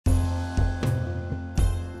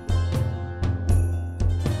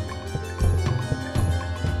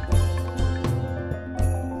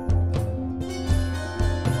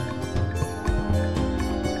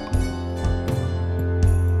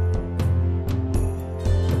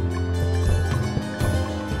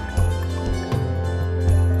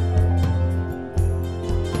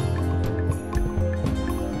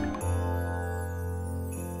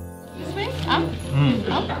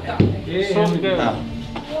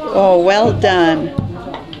Oh, well done.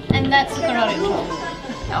 And that's the karate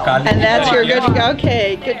chop. And that's your good to go.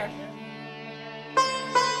 Okay, good.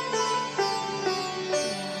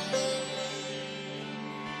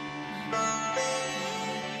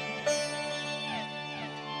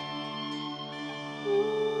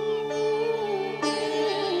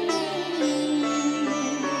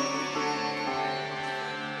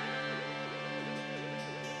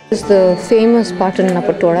 This is the famous Patan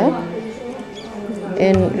Napatora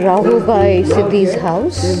in Rahulbhai Siddhi's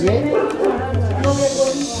house.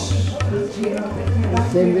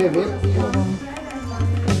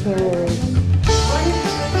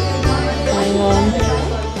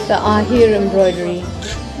 The ahir embroidery.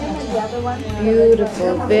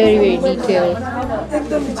 Beautiful, very, very detailed.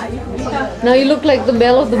 Now you look like the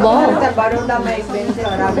belle of the ball.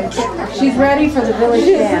 She's ready for the village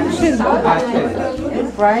dance.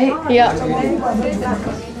 Right? Yeah.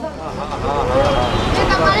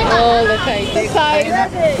 Oh, the kite. The size.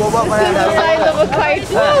 This is the size of a kite.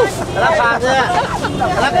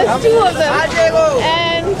 There's two of them.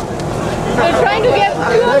 And we're trying to get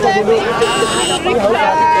two of them into the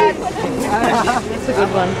rickshaw. It's a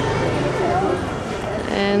good one.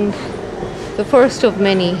 And the first of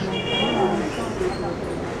many.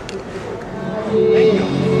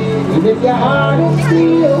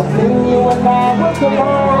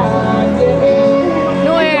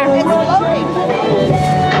 No air. It's floating.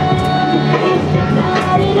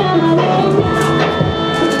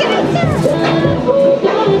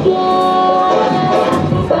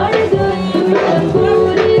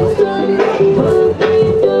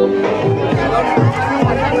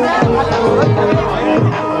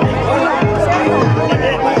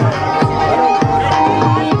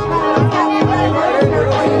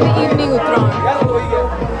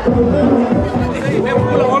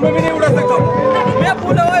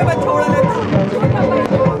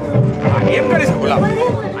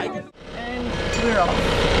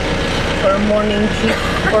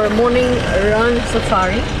 For a morning run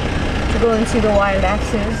safari to go and see the wild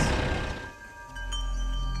axes.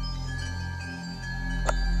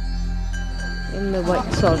 In the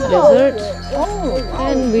White Salt Desert.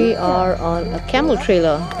 And we are on a camel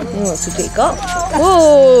trailer. Who wants to take off?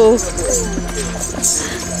 Whoa!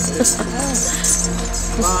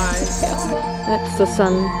 That's the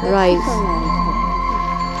sunrise.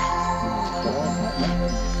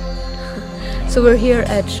 So we're here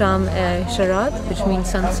at Sham-e-Sharad, which means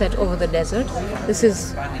sunset over the desert. This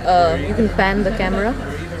is, you can pan the camera.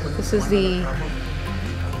 This is the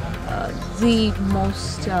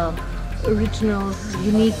most original,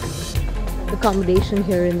 unique accommodation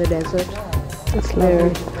here in the desert. There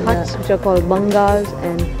are huts which are called bangas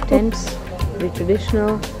and tents, very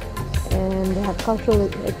traditional, and they have cultural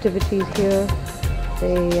activities here.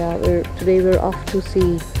 Today we're off to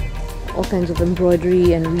see all kinds of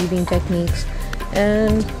embroidery and weaving techniques.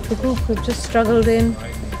 And the group have just struggled in.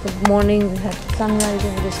 The morning we had sunrise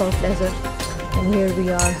over the Salt Desert, and here we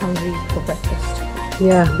are hungry for breakfast.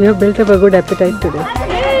 Yeah, we have built up a good appetite today.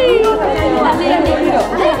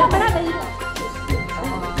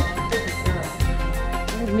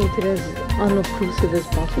 Make it as unobtrusive as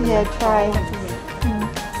possible. Yeah, try.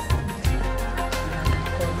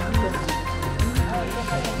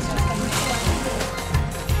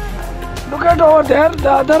 Look at over there,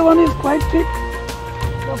 the other one is quite thick.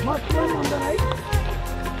 The first one on the right.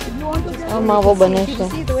 If you want to get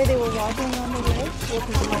See the way they were walking on the way?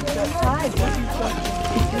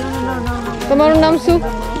 Tomorrow Namsu?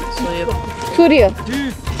 Surya.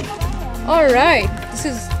 Alright, this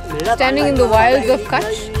is standing in the wilds of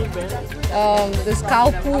Kutch. There's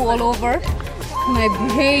cow poo all over. My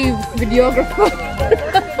brave videographer.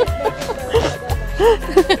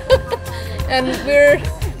 And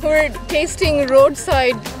we're tasting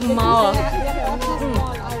roadside mawa.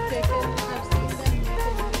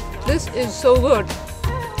 This is so good.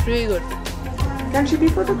 Really good. Can she be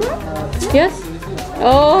photographed? Yes.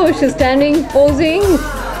 Oh, she's standing, posing.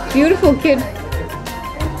 Beautiful kid.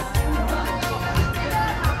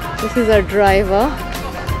 This is our driver,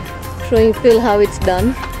 showing Phil how it's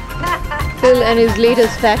done. Phil and his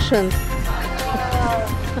latest fashions.